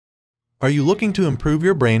Are you looking to improve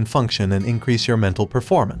your brain function and increase your mental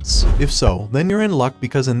performance? If so, then you're in luck,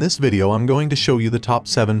 because in this video I'm going to show you the top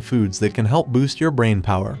 7 foods that can help boost your brain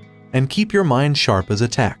power and keep your mind sharp as a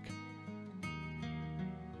tack.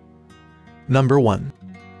 Number 1.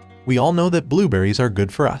 We all know that blueberries are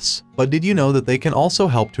good for us, but did you know that they can also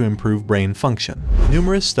help to improve brain function?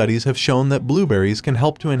 Numerous studies have shown that blueberries can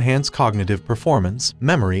help to enhance cognitive performance,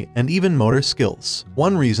 memory, and even motor skills.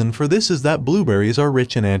 One reason for this is that blueberries are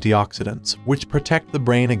rich in antioxidants, which protect the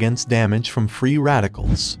brain against damage from free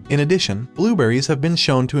radicals. In addition, blueberries have been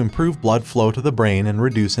shown to improve blood flow to the brain and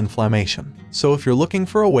reduce inflammation. So if you're looking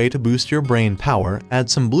for a way to boost your brain power, add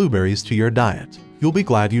some blueberries to your diet. You'll be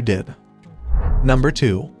glad you did. Number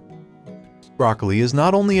 2. Broccoli is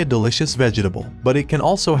not only a delicious vegetable, but it can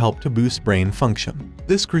also help to boost brain function.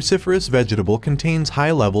 This cruciferous vegetable contains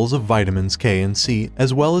high levels of vitamins K and C,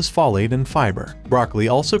 as well as folate and fiber. Broccoli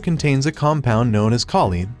also contains a compound known as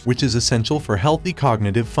choline, which is essential for healthy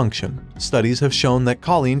cognitive function. Studies have shown that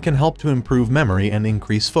choline can help to improve memory and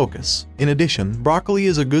increase focus. In addition, broccoli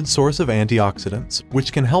is a good source of antioxidants,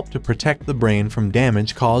 which can help to protect the brain from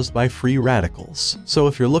damage caused by free radicals. So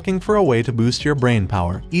if you're looking for a way to boost your brain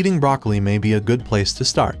power, eating broccoli may be a good place to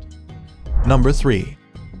start. Number 3.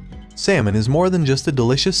 Salmon is more than just a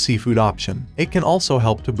delicious seafood option. It can also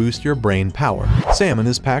help to boost your brain power. Salmon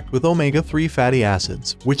is packed with omega-3 fatty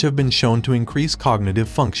acids, which have been shown to increase cognitive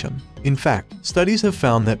function. In fact, studies have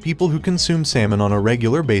found that people who consume salmon on a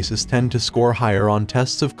regular basis tend to score higher on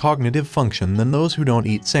tests of cognitive function than those who don't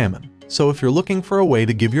eat salmon. So if you're looking for a way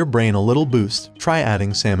to give your brain a little boost, try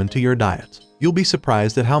adding salmon to your diet. You'll be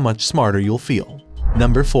surprised at how much smarter you'll feel.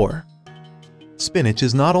 Number 4. Spinach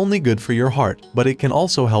is not only good for your heart, but it can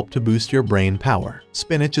also help to boost your brain power.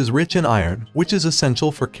 Spinach is rich in iron, which is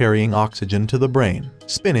essential for carrying oxygen to the brain.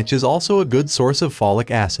 Spinach is also a good source of folic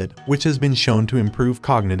acid, which has been shown to improve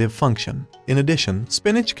cognitive function. In addition,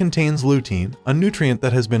 spinach contains lutein, a nutrient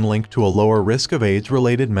that has been linked to a lower risk of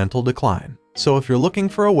age-related mental decline. So if you're looking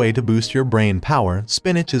for a way to boost your brain power,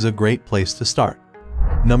 spinach is a great place to start.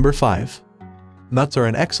 Number 5. Nuts are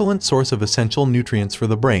an excellent source of essential nutrients for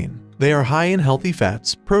the brain. They are high in healthy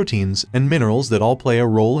fats, proteins, and minerals that all play a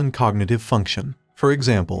role in cognitive function. For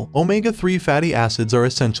example, omega-3 fatty acids are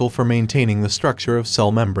essential for maintaining the structure of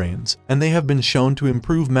cell membranes, and they have been shown to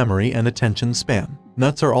improve memory and attention span.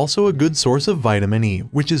 Nuts are also a good source of vitamin E,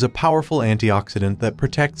 which is a powerful antioxidant that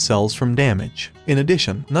protects cells from damage. In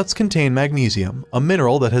addition, nuts contain magnesium, a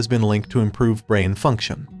mineral that has been linked to improve brain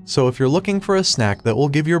function. So if you're looking for a snack that will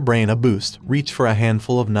give your brain a boost, reach for a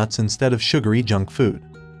handful of nuts instead of sugary junk food.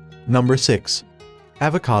 Number 6.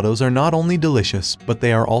 Avocados are not only delicious, but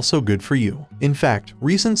they are also good for you. In fact,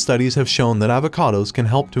 recent studies have shown that avocados can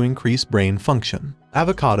help to increase brain function.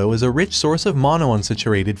 Avocado is a rich source of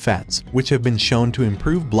monounsaturated fats, which have been shown to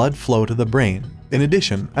improve blood flow to the brain. In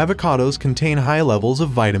addition, avocados contain high levels of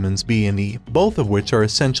vitamins B and E, both of which are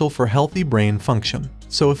essential for healthy brain function.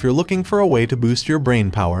 So if you're looking for a way to boost your brain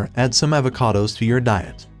power, add some avocados to your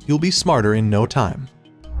diet. You'll be smarter in no time.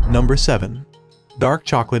 Number 7. Dark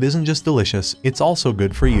chocolate isn't just delicious, it's also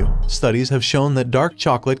good for you. Studies have shown that dark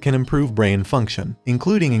chocolate can improve brain function,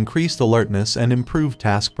 including increased alertness and improved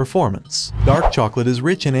task performance. Dark chocolate is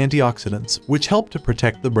rich in antioxidants, which help to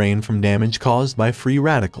protect the brain from damage caused by free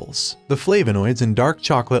radicals. The flavonoids in dark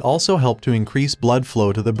chocolate also help to increase blood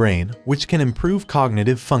flow to the brain, which can improve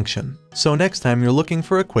cognitive function. So next time you're looking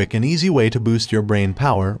for a quick and easy way to boost your brain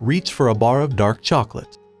power, reach for a bar of dark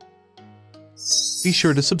chocolate. Be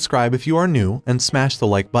sure to subscribe if you are new, and smash the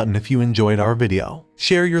like button if you enjoyed our video.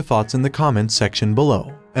 Share your thoughts in the comments section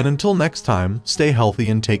below. And until next time, stay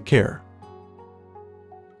healthy and take care.